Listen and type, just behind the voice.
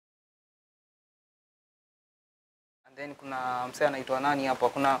And then kuna msee anaitwa nani hapa,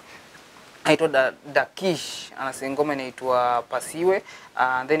 kuna anaitwa Dakish, anasema ngoma inaitwa Pasiwe.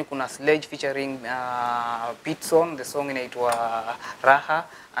 And then kuna Sledge featuring Pitson, the song inaitwa Raha.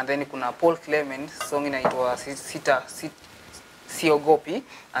 And then kuna Paul Clement, song inaitwa Siogopi.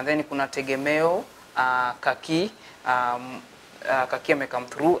 And then kuna Tegemeo, Kaki, Kaki ame come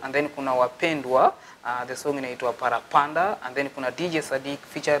through. And then kuna Wapendwa, the song inaitwa Parapanda. And then kuna DJ Sadiq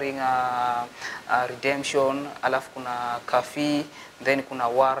featuring Redemption. Alafu kuna Kafi. Then kuna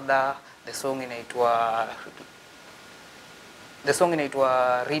Warda, the song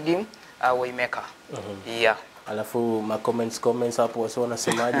inaitwa Redeem, Waymaker. Yeah. Alafu comments hapo wasi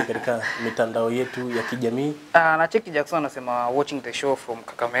wanasemaje katika mitandao yetu ya kijamii? Na Cheki Jackson anasema watching the show from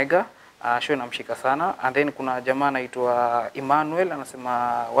Kakamega. Show inamshika sana. And then kuna jamaa anaitwa Emmanuel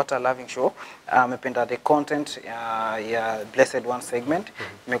anasema what a loving show. Amependa the content ya Blessed One segment.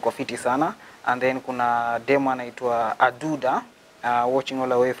 Imekuwa fiti sana. And then kuna demo anaitwa Aduda, watching all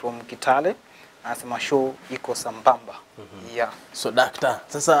the way from Kitale. Anasema show iko sambamba. Yeah. So Doctor,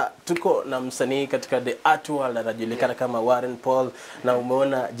 sasa tuko na msanii katika the art world anajulikana kama Waren Polloh, na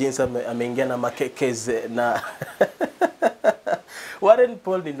umeona jinsi ameingia na makekeze na Waren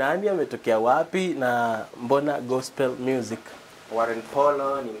Polloh ni nani, ametokea wapi na mbona gospel music? Waren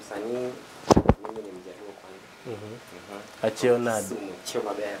Polloh ni msanii, mimi ni mjaluo kwanza. Achiona.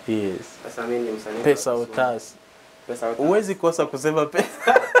 Yes. Sasa mimi ni msanii. Pesa utasi. Uwezi kosa kusema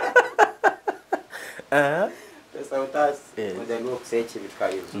pesa. Pesa utasi. Mjaluo kusechi vitu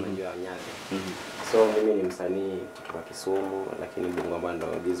kama hivyo unajua Nyanza. So mimi ni msanii kutoka Kisumu, lakini Bungoma ndo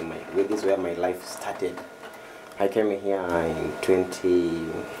this is where my life started. I came here in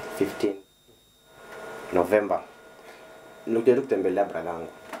 2015 November. Nilikuja kutembelea brother wangu.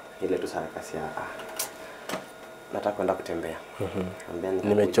 Ile tu sarakasi ya nataka kwenda kutembea.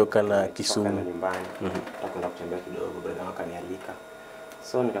 Nimechoka na Kisumu na nyumbani. Nataka kwenda kutembea kidogo, brother wangu akanialika.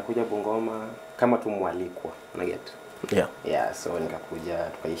 So nikakuja Bungoma kama tu mwalikwa, una get? Yeah, so nikakuja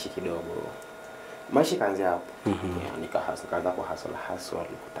tukaishi kidogo. Maisha kaanzia hapo. Nikaanza kwa hustle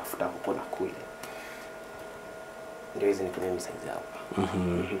kutafuta huko na kule. Ndio hizi nitumie msaidizi hapa.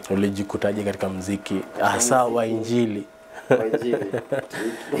 Ulijikutaje katika muziki hasa wa injili? Wa injili.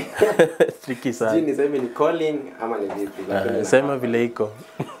 Tricky sana. Sijui niseme ni calling ama ni vipi, lakini sema vile iko.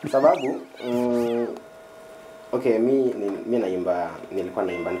 Sababu okay, mimi naimba,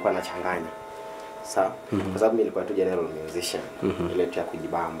 nilikuwa nachanganya. Sawa? Kwa sababu mimi nilikuwa tu general musician. Ile tu ya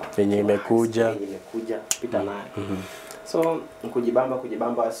kujibamba. Yenye imekuja pita naye. So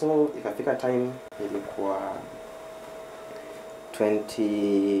kujibamba, so ikafika time ilikuwa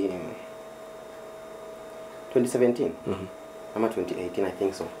 2017 ama 2018 I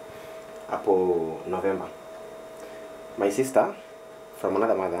think so. Hapo November, my sister from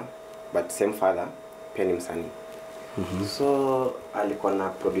another mother but same father pia ni msanii. So alikuwa na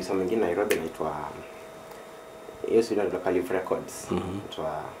producer mwingine Nairobi anaitwa Local Records,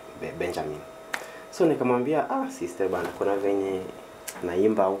 anaitwa Benjamin. So nikamwambia sister bana, kuna venye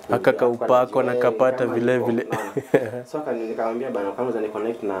naimba huko akaka upako na kapata vile vile. So nikamwambia bana, kama unaweza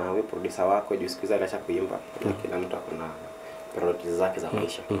connect na wewe producer wako juu siku hizi acha kuimba. Kila mtu akona priorities zake za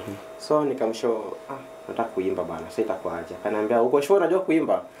maisha. So nikamshow nataka kuimba bana, sasa itakuaje? Akaniambia uko sure unajua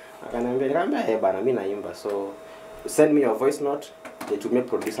kuimba? Nikamwambia bana mimi naimba, so send me your voice note nitumie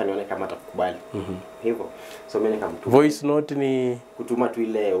producer nione kama atakubali. Hivyo. So mimi nikamtuma. Voice note ni kutuma tu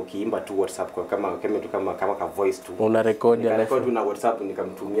ile ukiimba tu WhatsApp kwa kama ka voice tu. Una record ya record tu na WhatsApp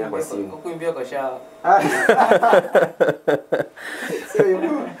nikamtumia kwa simu. Kuimbia kwa shaa.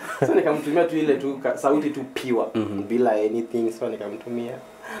 So nikamtumia tu ile tu sauti tu pure bila anything, so nikamtumia.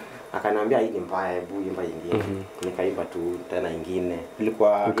 Akaniambia hii ni mbaya, hebu imba nyingine. Nikaimba tu tena nyingine.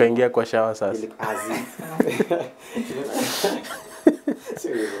 Ilikuwa ukaingia kwa shower sasa.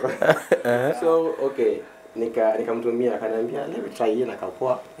 So okay, nikamtumia akaniambia let me try hii,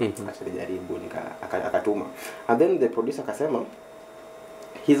 nakapoa acha nijaribu, akatuma. And then the producer akasema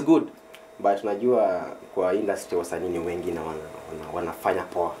he's good, but najua kwa industry wasanii wengi na wanafanya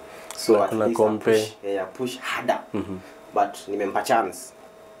poa, so at least push harder. But nimempa chance.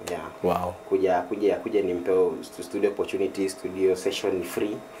 Yeah. Wow. Kuja nimpe studio opportunity, studio session ni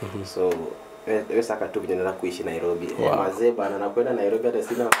free. So wewe saka tu vijana kuishi Nairobi. Mazee bana, nakwenda Nairobi hata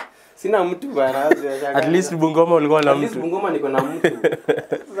sina mtu bana. At least Bungoma ulikuwa na mtu. At least Bungoma niko na mtu.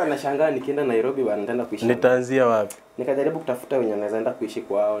 Sasa nashangaa nikienda Nairobi bana, nitaenda kuishi. Nitaanzia wapi? Nikajaribu kutafuta wenye naweza enda kuishi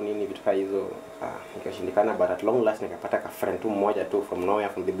kwao nini vitu kama hizo. Nikashindikana, but at long last nikapata ka friend tu mmoja tu from nowhere,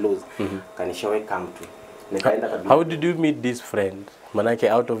 from the blues. Kanishawe come to. Nikaenda kabisa. How did you meet this friend? Manake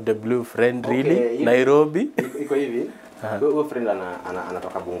out of the blue friend really? Nairobi? Iko hivi. Huyo friend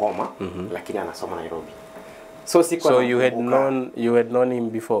anatoka Bungoma lakini anasoma Nairobi. So you had known him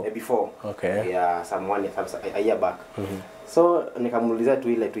before? Before. Okay. Yeah, a year back. So nikamuuliza tu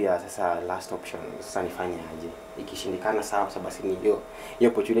ile tu ya sasa last option. Sasa nifanye aje? Ikishindikana sawa, sababu basi ni hiyo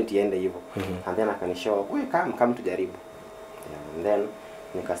opportunity iende hivyo. And then akanishow, "Wewe come tujaribu." Yeah, and then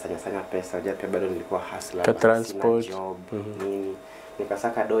nikasanya pesa, unajua pia bado nilikuwa hustler, ka transport job, nini.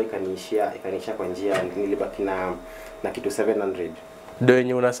 Nikasaka doi ikanisha kwa njia, nilibaki na kitu 700. Ndio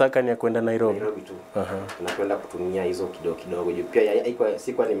yenye unasaka ni ya kwenda Nairobi. Nairobi tu. Na kwenda kutumia hizo kidogo. Pia haikuwa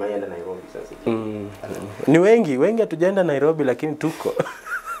sikuwa nimeenda Nairobi sasa. Ni wengi hatujaenda Nairobi lakini tuko.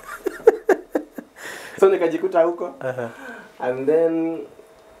 So nikajikuta huko. And then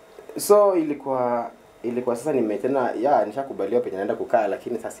so ilikuwa sasa nimetena nishakubaliwa penye naenda kukaa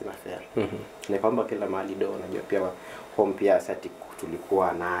lakini sasa sina fare. Nikaomba kila mahali najua pia home pia sasa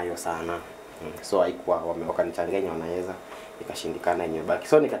tulikuwa nayo sana. So haikuwa wakanichanganya wanaweza ikashindikana imebaki.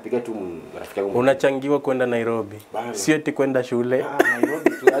 So nikapiga tu rafiki yangu. Unachangiwa kwenda Nairobi. Sio eti kwenda shule. Nairobi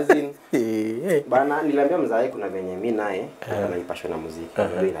tu azin. Bana niliambia mzae kuna venye mimi naye ananipasha na muziki.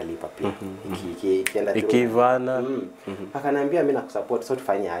 Ndio inalipa pia. Ikienda ikivana. Akaniambia mimi nakusupport so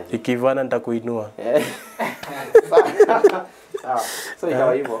tufanye aje. Ikivana nitakuinua. So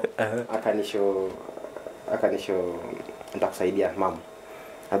ikawa hivyo. Akanisho nitakusaidia mama.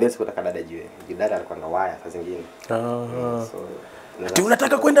 Hadi sikutaka dada jiwe. Dada alikuwa na waya saa zingine. So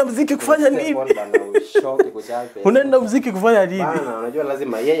unataka kwenda muziki kufanya nini? Unaenda muziki kufanya nini? Bana, unajua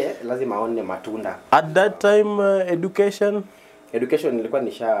lazima aone matunda. At that time education nilikuwa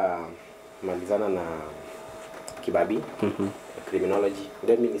nishamalizana na kibabi, criminology.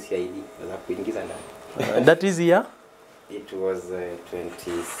 Ndio mimi ni CID za kuingiza ndani. That is year? It was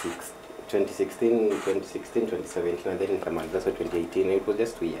 2016, 2017 and then nikamaliza so 2018. It was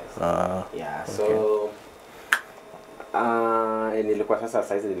just 2 years. Yeah, so okay. Nilikuwa sasa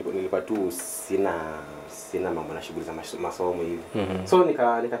size nilikuwa tu sina mambo na shughuli za masomo hivi. So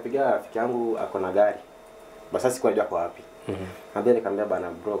nikapiga rafiki yangu ako na gari. Basi sikuwa najua kwa wapi. And then nikamwambia bana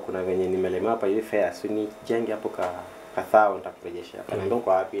bro kuna venye nimelemewa hapa hivi fare so ni jenge hapo kathao nitakurejesha. Akaniambia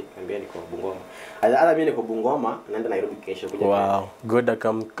kwa wapi? Nikamwambia niko Bungoma. Hata mimi niko Bungoma naenda Nairobi kesho kuja. Wow, God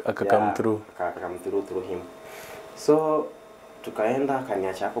come through. Come through him. So tukaenda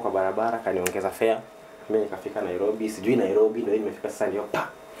kaniacha hapo kwa barabara kaniongeza fare. Mimi nikafika Nairobi, sijui Nairobi ndio nimefika sasa ndio pa.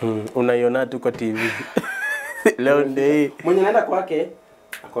 Unaiona tu kwa TV. Leo ndio mwenye naenda kwake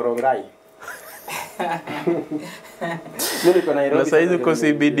akorongai. Mimi niko Nairobi. Na saizi uko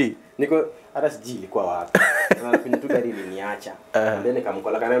CBD. Niko hata sijui ilikuwa wapi. Na kwenye tu gari iliniacha. Ndio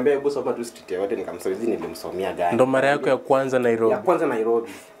nikamkola kaniambia hebu soma tu street yote nikamsaidia nilimsomea gari. Ndo mara yako ya kwanza Nairobi. Ya kwanza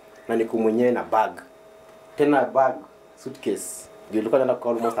Nairobi. Na niko mwenyewe na bag. Tena bag, suitcase. Ndio ilikuwa naenda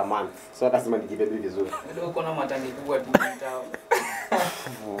kwa almost a month. So lazima nijibebe vizuri. Ndio uko na matangi kubwa tu mtao.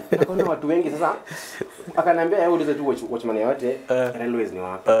 Kuna watu wengi sasa. Akaniambia yeye ulize tu watchman yote railways ni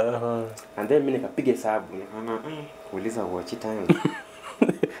wapi. And then mimi nikapiga hesabu nikaona kuuliza watch time.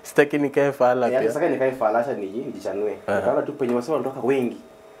 Sitaki nikae fala pia. Sasa nikae fala acha nijichanue. Nikaona tu penye wasio wanatoka wengi.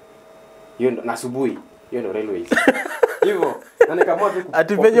 Hiyo ndo asubuhi. Hiyo ndo railways. Hivyo na nikamua tu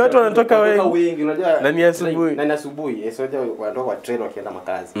ati penye watu wanatoka wengi unajua na ni asubuhi. Na ni asubuhi. So wanatoka kwa train wakienda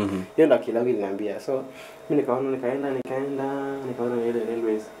makazi. Hiyo ndo akili yangu iliniambia. So mimi nikaona ile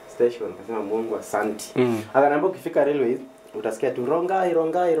railways station nikasema Mungu asante. Akaniambia ukifika railways utasikia tu rongai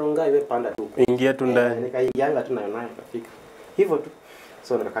wewe panda tu. Ingia tu ndani. Nikaingia tu nayo nikafika. Hivyo tu.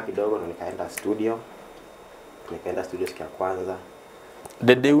 So nikakaa kidogo na nikaenda studio siku ya kwanza.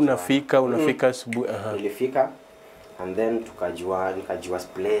 The day unafika asubuhi. Nilifika and then nikajua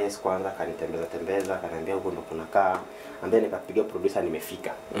place kwanza kanitembeza akaniambia huko ndo kunakaa and then nikapiga producer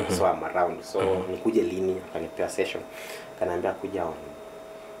nimefika. So I'm around. So nikuje lini akanipea session. Akaniambia kuja on.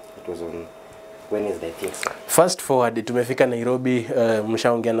 It was on Wednesday I think. Fast forward tumefika Nairobi,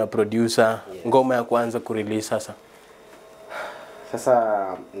 mshaongea na producer. Yes. Ngoma ya kwanza kurelease sasa.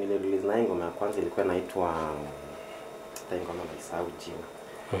 Sasa nilirelease na ngoma ya kwanza ilikuwa inaitwa ngoma naisahau jina.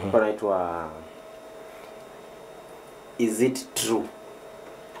 Ilikuwa inaitwa Is it true?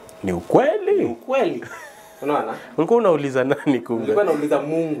 Ni ukweli? Unaona? Ulikuwa unauliza nani kumbe? Nilikuwa nauliza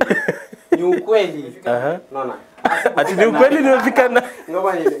Mungu. Ni ukweli. Unaona? Ati ni ukweli nimefika na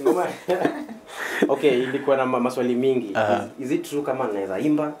ngoma. Okay, ilikuwa na maswali mingi. Is it true kama naweza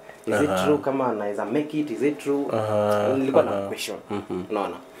imba? Is it true kama naweza make it? Is it true? Nilikuwa na question.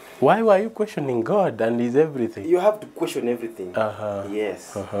 Unaona? Why were you questioning God and is everything? You have to question everything.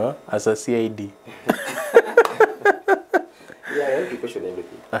 Yes. As a CID. Yeah, I have to question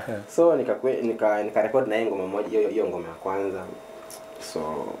everything. So nika record na ngoma moja hiyo ngoma ya kwanza.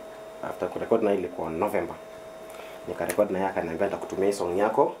 So after kurecord na ilikuwa November. Nika record na yake akaniambia nitakutumia song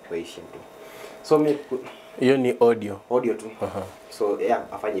yako uishi tu. So mimi hiyo ni audio tu. So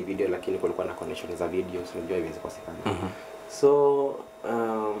afanye video lakini kulikuwa na connection za video, so unajua iweze kukosekana. So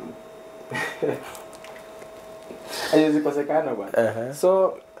haiwezi kosekana bwana.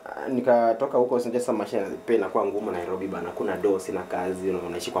 So nikatoka huko sasa mashine pia inakuwa ngumu Nairobi bana, kuna do sina kazi,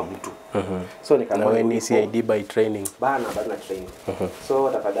 unaishi kwa mtu. So nikaamua ni CID by training bana training. So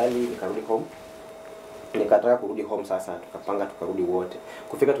tafadhali nikarudi home. Nikataka kurudi home sasa, tukapanga tukarudi wote.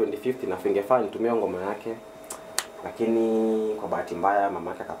 Kufika 25th na fingefaa nitumie ngoma yake. Lakini kwa bahati mbaya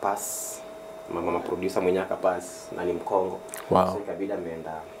mamake akapass. Mama producer mwenyewe akapass na ni Mkongo. So ikabidi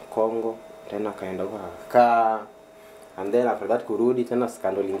ameenda Kongo, tena kaenda huko and then after that kurudi tena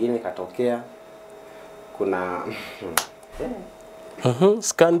scandal nyingine ikatokea. Kuna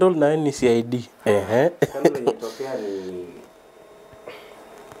scandal na ni CID. Scandal ilitokea ni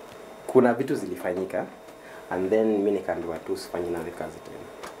kuna vitu zilifanyika and then mimi nikaambiwa tu usifanye nawe kazi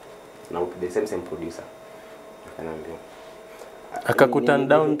tena. Na the same producer akaniambia akakuturn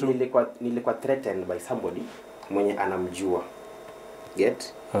down to nilikuwa threatened by somebody mwenye anamjua.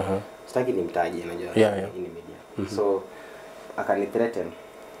 Get? Sitaki nimtaje, najua ni media. So akani threaten,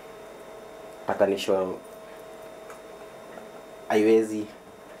 akanishow haiwezi.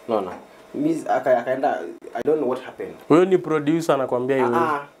 Naona mimi akaenda, I don't know what happened. Huyo ni producer anakuambia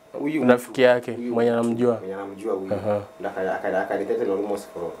hivyo. Huyu rafiki yake mwenye anamjua. Huyu. Akani threaten almost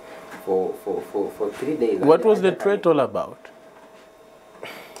for 3 days. What was the threat all about?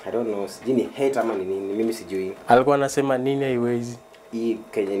 I don't know, sijini hate ama ni nini, mimi sijui. Alikuwa anasema nini haiwezi? Hii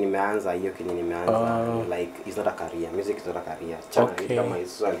Kenya nimeanza, like it's not a career, music is not a career. Chana kama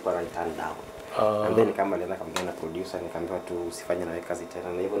hizo alikuwa turn down. And then kama alienda kumwona na producer nikamwambia tu usifanye nawe kazi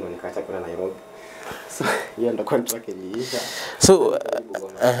tena, na hivyo ndo nikaacha kwenda Nairobi. So hiyo ndo contract iliisha. So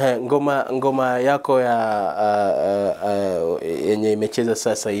ngoma yako ya yenye imecheza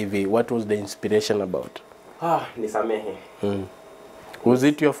sasa hivi, what was the inspiration about? Nisamehe. Was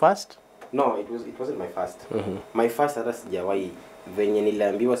it your first? No, it wasn't my first. My first hata sijawahi venye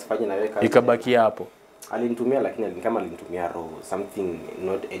niliambiwa sifanye na weka ikabaki hapo. Alinitumia lakini kama alinitumia raw, something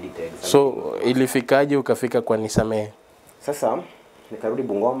not edited. So ilifikaje ukafika kwa nisamehe? Sasa nikarudi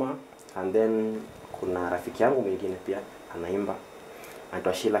Bungoma and then kuna rafiki yangu mwingine pia anaimba,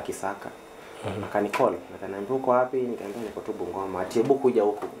 anaitwa Sheila Kisaka. Akanicall, akaniambia uko wapi? Nikamwambia niko tu Bungoma. Ati hebu kuja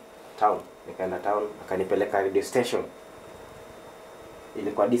huko town. Nikaenda town, akanipeleka radio station.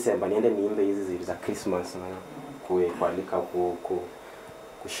 Ilikuwa December, niende niimbe hizi za Christmas na kualika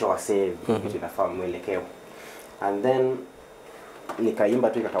kushow save vitu inafaa mwelekeo. And then nikaimba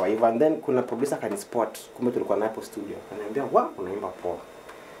tu ikawa hivyo, and then kuna producer akanispot, kumbe tulikuwa naye hapo studio. Akaniambia, "Wa, unaimba poa.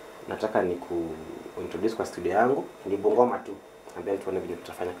 Nataka introduce kwa studio yangu, ni Bungoma tu. And then tuone vile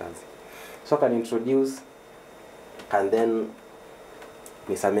tutafanya kazi." So introduce and then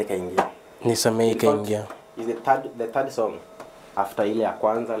nisamehe kaingia. Nisamehe kaingia. Is the third song after ile ya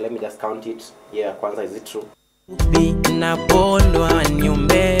kwanza. Let me just count it. Yeah, ya kwanza, is it true? Napondwa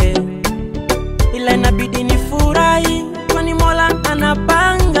niombe, ila inabidi nifurahi kwani Mola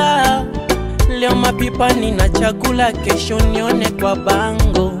anapanga. Leo mapipa nina chakula, kesho nione kwa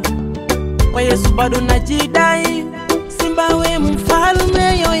bango. Kwa Yesu bado najidai, Simba we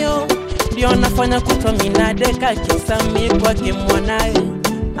mfalme yoyo. Ndio nafanya kutwa minadeka kisami kwake mwanae.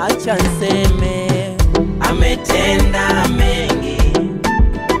 Acha nseme ametenda mengi.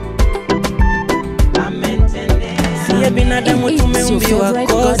 Siye binadamu tumeumbiwa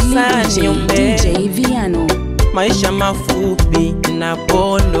kosa, niombe DJ Viano. Maisha mafupi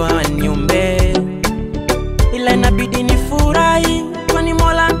napondwa niombe, ila inabidi nifurahi kwani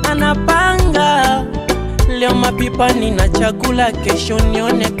Mola anapanga. Leo mapipa nina chakula, kesho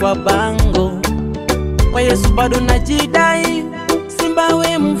nione kwa bango. Kwa Yesu bado najidai, Simba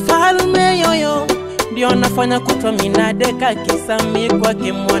we mfalme yoyo. Ndio nafanya kutwa minadeka kisami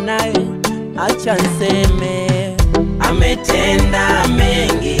kwake mwanae. Acha nseme ametenda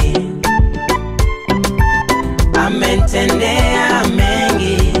mengi, ametendea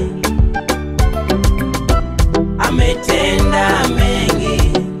mengi, ametenda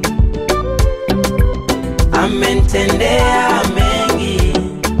mengi, ametendea mengi.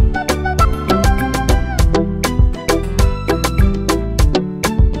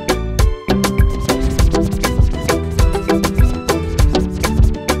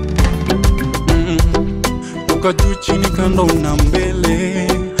 Toka juu chini kando na mbele,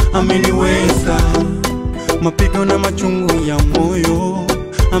 ameniweza mapigo na machungu ya moyo,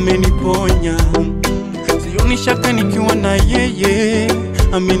 ameniponya. Sioni shaka nikiwa na yeye,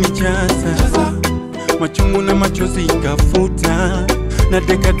 amenijaza machungu na machozi kafuta na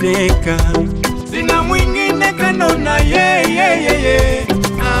deka deka. Sina mwingine kando na yeye.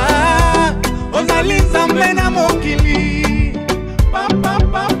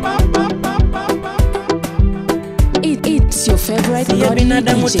 Haya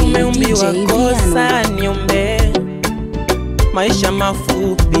binadamu tumeumbiwa kosa, niombe. Maisha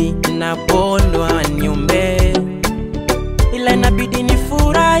mafupi napondwa, niombe. Ila inabidi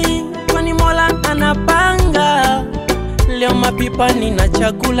nifurahi, kwani Mola anapanga. Leo mapipa nina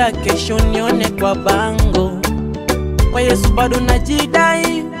chakula, kesho nione kwa bango. Kwa Yesu bado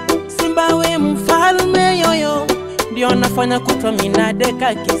najidai, Simba we mfalme yoyo. Ndio nafanya kutwa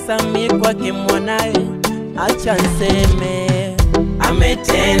minadeka, kisami kwake mwanae. Acha nseme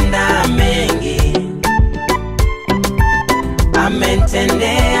ametenda mengi,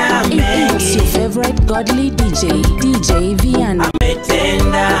 ametendea mengi. It's your favorite godly DJ, DJ Viano.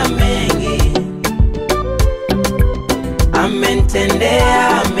 Ametenda mengi,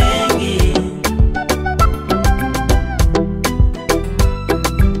 ametendea mengi.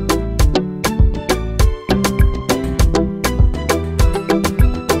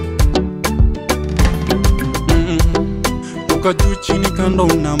 Toka juu chini kando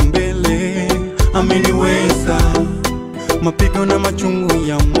na mbele, ameniweza. Mapigo na machungu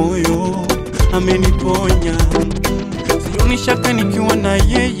ya moyo, ameniponya. Sioni shaka nikiwa na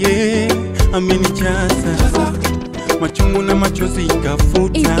yeye, amenijaza. Machungu na machozi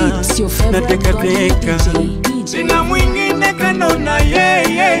kafuta, na teka teka. Sina mwingine kando na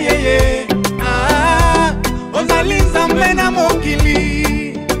yeye. Ozaliza mbena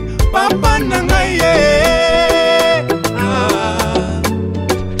mokili, papa nangaye.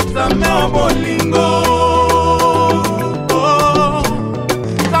 Sameo bolingo,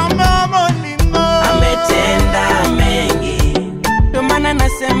 sameo bolingo. Ametenda mengi, ndio maana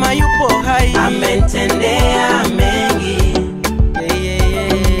nasema yupo hai. Ametendea mengi,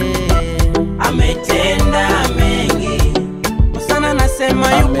 ametenda mengi, sana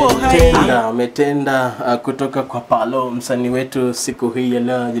nasema yupo hai. Ametenda kutoka kwa Polloh, msanii wetu siku hii ya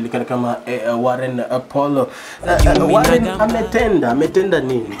leo anajulikana kama Waren Polloh. Waren ametenda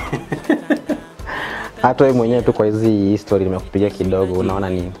nini? Hata wewe mwenyewe tu kwa hizi story nimekupigia kidogo, unaona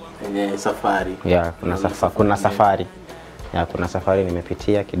nini? Safari. Yeah, kuna safari. Yeah, kuna safari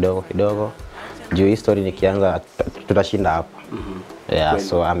nimepitia kidogo. Juu hii story nikianza tutashinda hapa. Yeah,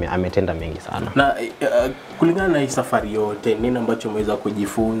 so ametenda mengi sana. Na kulingana na hii safari yote, nini ambacho umeweza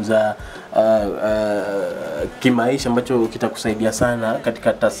kujifunza kimaisha ambacho kitakusaidia sana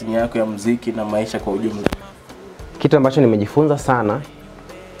katika tasnia yako ya muziki na maisha kwa ujumla? Kitu ambacho nimejifunza sana,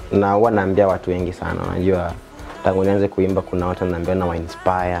 na huwa naambia watu wengi sana, unajua tangu nianze kuimba kuna watu wananiambia na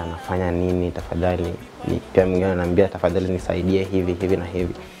inspire, nafanya nini tafadhali. Pia mwingine ananiambia tafadhali nisaidie hivi na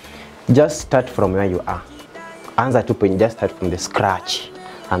hivi. Just start from where you are. Anza tu point, just start from the scratch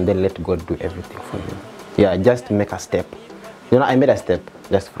and then let God do everything for you. Yeah, just make a step. You know, I made a step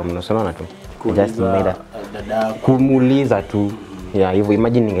just from Nosona tu. Just made a kumuuliza tu. Yeah, hivyo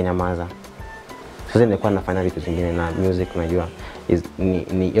imagine ningenyamaza. Sasa nilikuwa nafanya vitu zingine na music, unajua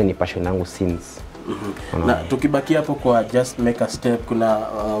hiyo ni passion yangu since. Na tukibaki hapo kwa just make a step, kuna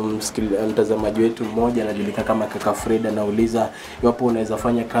mtazamaji wetu mmoja anajulikana kama Kaka Fred, anauliza iwapo unaweza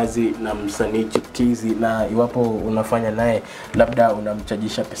fanya kazi na msanii chipukizi, na iwapo unafanya naye labda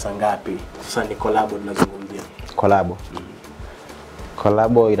unamchajisha pesa ngapi? Sasa ni collab tunazungumzia.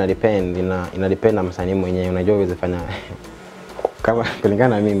 Collab ina depend na msanii mwenyewe, unajua uweze fanya kama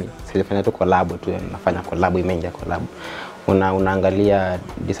kulingana na mimi sijafanya tu collab tu, nafanya collab mengi ya collab. Unaangalia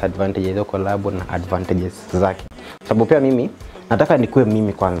disadvantages za collab na advantages zake. Sababu pia mimi nataka nikuwe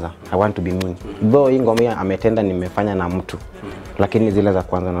mimi kwanza. I want to be me. Though hii ngoma ametenda nimefanya na mtu, lakini zile za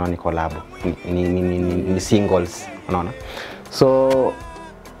kwanza naona ni collab. Ni singles, unaona? So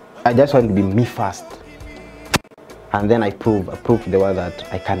I just want to be me first. And then I prove to the world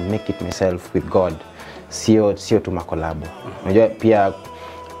that I can make it myself with God. Sio tu ma collab. Unajua pia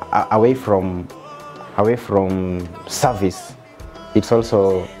away from service, it's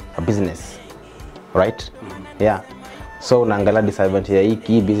also a business, right? Yeah. So unaangalia disadvantage ya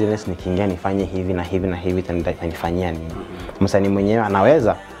hii business, nikiingia nifanye hivi na hivi tanifanyia nini? Msanii mwenyewe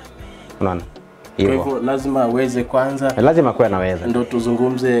anaweza, unaona? Kwa hivyo lazima aweze kwanza. Lazima kuwe anaweza. Ndio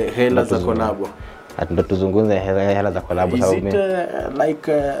tuzungumze hela za collab. Ndio tuzungumze hela za collab. Is it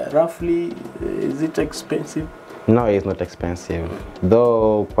like roughly, is it expensive? No, it's not expensive.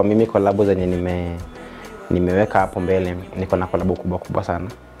 Though kwa mimi collab zenye nimeweka hapo mbele, niko na collab kubwa sana.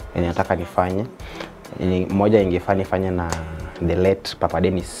 Nataka nifanye. Moja ingefanya nifanye na the late Papa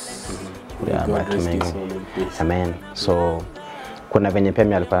Dennis. Yeah, amen. So kuna venye pia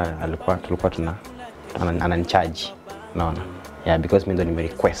mimi tulikuwa ananicharge, unaona? Yeah, because mimi ndo nime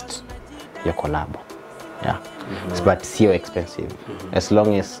request your collab. Yeah. But sio expensive. As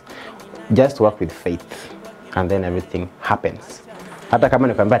long as just work with faith and then everything happens. Hata kama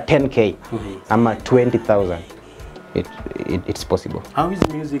nikwambia 10k ama 20,000, it's possible. How is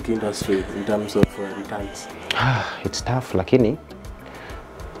music industry in terms of returns? It's tough, lakini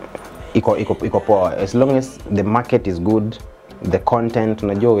iko poa. As long as the market is good, the content,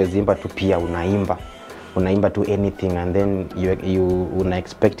 unajua uwezimba tu pia unaimba tu anything, and then you una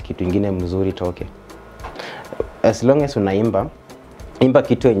expect kitu ingine mzuri toke. As long as unaimba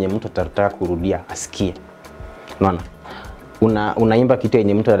kitu yenye mtu atataka kurudia asikie. Unaona? Unaimba kitu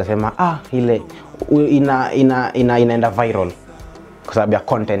yenye mtu atasema ile inaenda viral kwa sababu ya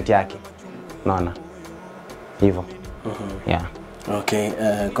content yake. Unaona? Hivyo. Yeah. Okay,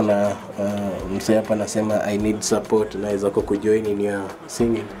 kuna msee hapa anasema I need support, naweza kukujoin in your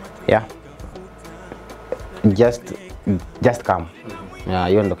singing. Yeah. Just come. Yeah,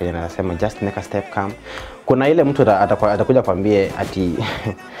 hiyo ndo kenye nasema, just make a step, come. Kuna ile mtu atakuja kwambie ati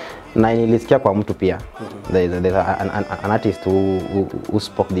na nilisikia kwa mtu pia. There's an artist who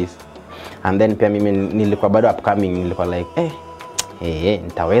spoke this. And then pia mimi nilikuwa bado upcoming, nilikuwa like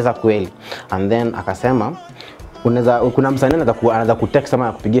nitaweza kweli. And then akasema kuna msanii anaweza kutext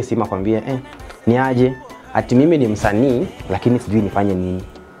ama kupigia simu akwambie ni aje ati mimi ni msanii lakini sijui nifanye nini.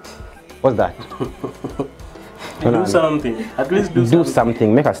 What's that? Do something. At least do something.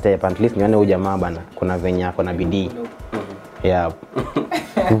 Make a step. At least nione huyu jamaa bana kuna venye ako na bidii. Yeah.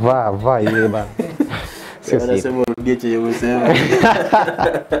 Va ile bana. Anasema urudie chenye umesema.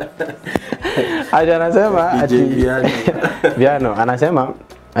 Anasema ati Viano anasema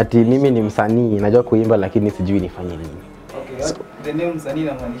ati mimi ni msanii, najua kuimba lakini sijui nifanye nini. Okay, so, the name msanii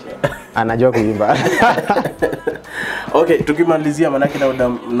inamaanisha anajua kuimba. Okay, tukimalizia manake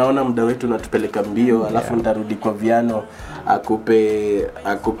naona muda wetu unatupeleka mbio, alafu nitarudi kwa Viano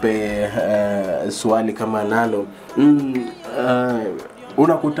akupe swali kama nalo.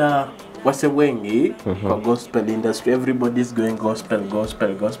 Unakuta wase wengi kwa gospel industry, everybody's going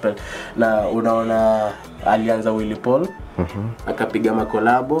gospel, na unaona alianza Willy Paul akapiga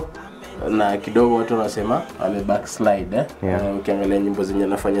makolabo na kidogo watu wanasema ame backslide ukiangalia nyimbo zenye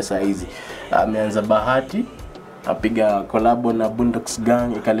anafanya saa hizi. Ameanza Bahati apiga kolabo na Bundox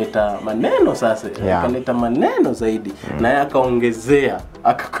Gang, ikaleta maneno sasa, ikaleta maneno zaidi, na yeye akaongezea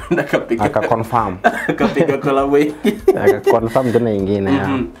akakwenda akaconfirm akapiga kolabo hii akaconfirm tena nyingine.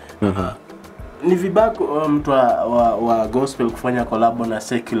 Ni vibako mtu wa gospel kufanya collab na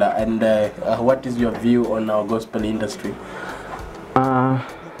secular, and what is your view on our gospel industry?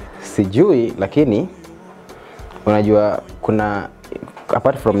 Sijui, lakini unajua kuna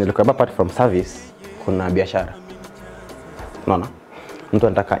apart from service kuna biashara. Unaona? Mtu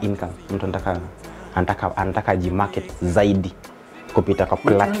anataka income, mtu anataka jimarket zaidi kupita kwa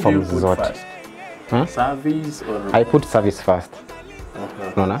platforms zote. Service or I put service first.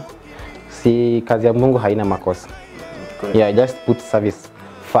 Unaona? Si kazi ya Mungu haina makosa. Yeah, just put service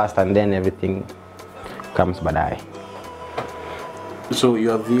first and then everything comes baadaye. So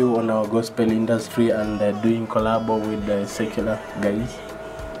your view on our gospel industry and doing collab with the secular guys,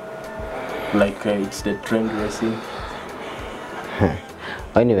 like it's the trend we're seeing?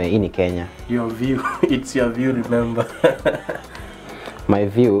 Anyway, in Kenya. Your view, it's your view, remember. My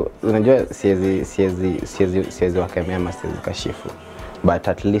view, unajua siwezi wakemea ama siwezi kashifu, but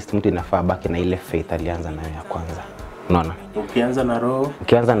at least mtu inafaa baki na ile faith alianza nayo ya kwanza. Unaona? Ukianza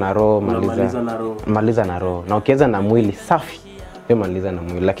na roho, maliza na roho. Na ukianza na mwili safi, wewe maliza na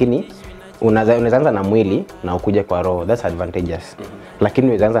mwili. Lakini unaweza anza na mwili na ukuje kwa roho. That's advantageous. Lakini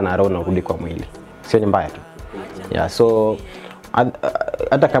unaweza anza na roho na urudi kwa mwili. Sio ni mbaya tu. Yeah, so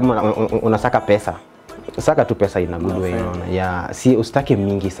hata kama unasaka pesa, saka tu pesa ina good way, unaona. Yeah, si usitake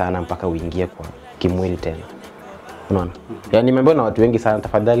mingi sana mpaka uingie kwa kimwili tena. Unaona? Yani nimeambiwa na watu wengi sana,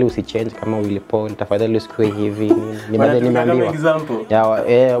 tafadhali usichange kama Willy Paul, tafadhali usikue hivi. Nimeambiwa.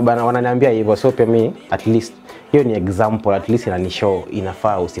 Bana wananiambia hivyo, so pia mimi at least hiyo ni example, at least inanishow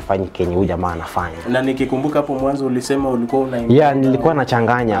inafaa usifanye kenye huyu jamaa anafanya. Na nikikumbuka hapo mwanzo ulisema ulikuwa unaimba. Yeah, nilikuwa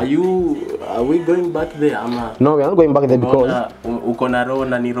nachanganya. Are we going back there ama? No, we are not going back there because uko na roho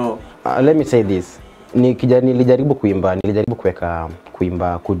na ni roho. Let me say this. Nilijaribu kuweka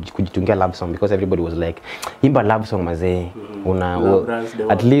kuimba kujitungia love song because everybody was like imba love song mazee,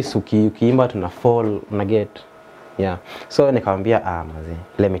 at least ukiimba tuna fall una get. Yeah, so nikamwambia mazee,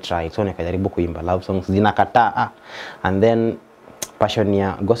 let me try. So nikajaribu kuimba love songs, zinakataa. And then passion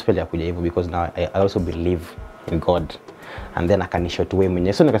ya gospel ya kuja hivyo because now I also believe in God. And then akanishow tu wewe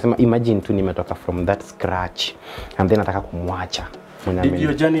mwenyewe. So nikasema imagine tu nimetoka from that scratch and then nataka kumwacha. Did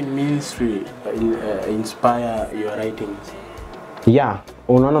your journey in ministry inspire your writings? Yeah,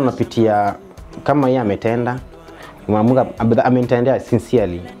 unaona unapitia kama yeye ametenda, Mungu amenitendea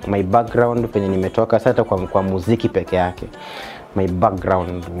sincerely. My background penye nimetoka sasa kwa muziki peke yake. my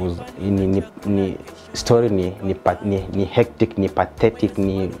background was ni story ni hectic, ni pathetic,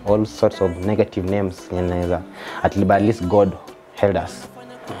 ni all sorts of negative names yanaweza at least God held us.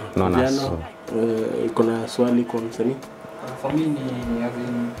 Viano, kuna swali kwa msanii? For me ni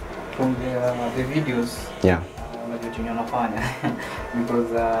from the videos. Yeah. Because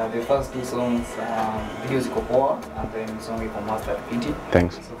the first 2 songs videos iko poa and then song iko mastered fiti.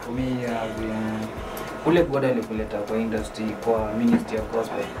 Thanks. So for me ule God alikuleta kwa industry kwa ministry of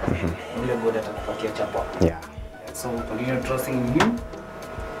gospel. Ule God atakupatia chapa. Yeah. So continue trusting in him.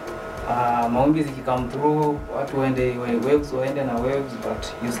 Maombi zikikam through watu waende na waves but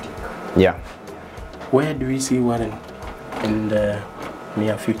you stick. Yeah. Where do we see Waren in the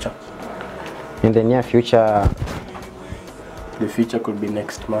near future? In the near future, the future could be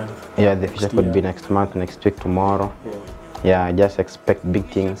next month. Yeah, the future could be next month, next week, tomorrow. Yeah, I just expect big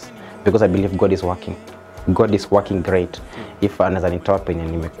things because I believe God is working. God is working great. If anaweza nitoa penye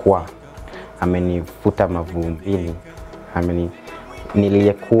nimekuwa, amenifuta mavumbini,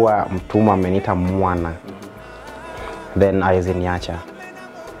 niliyekuwa mtumwa ameniita mwana, then hawezi niacha.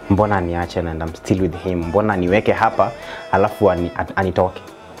 Mbona niache and I'm still with him? Mbona niweke hapa alafu anitoke?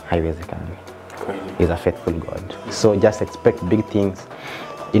 Haiwezekani. He's a faithful God. So just expect big things.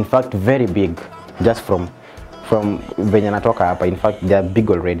 In fact, very big. Just from venye natoka hapa. In fact, they are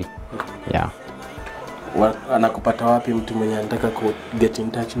big already. Yeah. Anakupata wapi mtu mwenye anataka ku get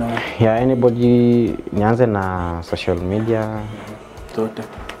in touch na wewe? Yeah, anybody nianze na social media. Zote.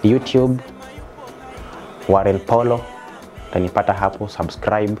 YouTube, Waren Polloh. Utanipata hapo,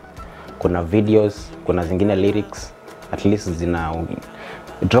 subscribe. Kuna videos, kuna zingine lyrics. At least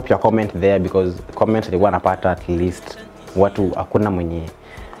drop your comment there because comments nilikuwa napata at least watu hakuna mwenye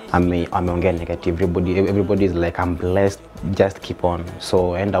ameongea negative. Everybody is like I'm blessed, just keep on.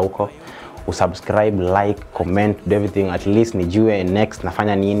 So enda huko, usubscribe, like, comment, do everything at least nijue next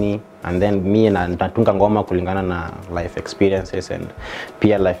nafanya nini, and then me natunga ngoma kulingana na life experiences and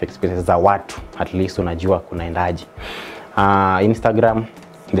pia life experiences za watu, at least unajua kunaendaje. Instagram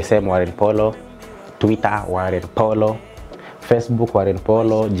the same Waren Polloh, Twitter Waren Polloh, Facebook Waren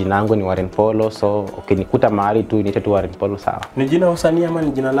Polloh, jina langu ni Waren Polloh, so ukinikuta mahali tu niite tu Waren Polloh sawa. Ni jina usanii ama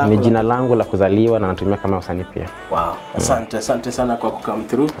ni jina lako? Ni jina langu la kuzaliwa na natumia kama usanii pia. Wow. Asante sana kwa come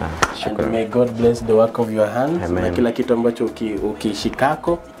through. Shukrani. And may God bless the work of your hands. Amen. Na kila kitu ambacho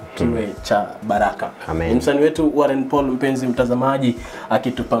ukishikako kiwe cha baraka. Amen. Msanii wetu Waren Polloh, mpenzi mtazamaji,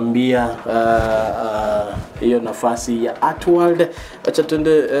 akitupambia hiyo nafasi ya Art World. Acha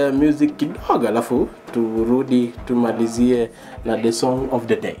tuende music kidogo alafu turudi tumalizie na the song of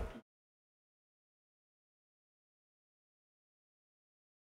the day.